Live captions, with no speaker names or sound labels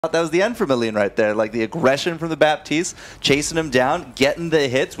That was the end for Malin right there. Like the aggression from the Baptiste, chasing him down, getting the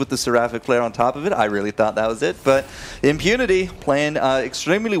hits with the Seraphic Flare on top of it. I really thought that was it. But Impunity playing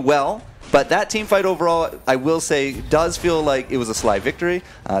extremely well. But that team fight overall, I will say, does feel like it was a slight victory.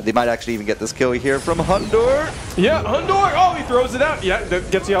 They might actually even get this kill here from Hundor. Yeah, Hundor! Oh, he throws it out. Yeah, that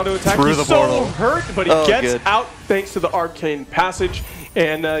gets the auto attack. Through He's the so portal. hurt, but he gets out thanks to the Arcane Passage.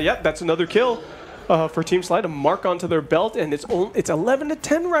 And yeah, that's another kill for Team Sly to mark onto their belt. And it's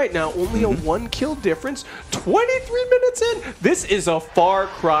 11-10 right now. Only a 1-kill difference. 23 minutes in. This is a far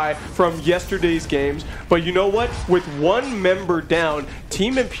cry from yesterday's games. But you know what? With one member down,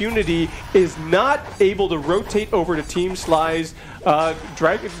 Team Impunity is not able to rotate over to Team Sly's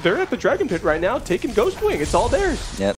Dragon. They're at the Dragon Pit right now, taking Ghostwing. It's all theirs. Yep.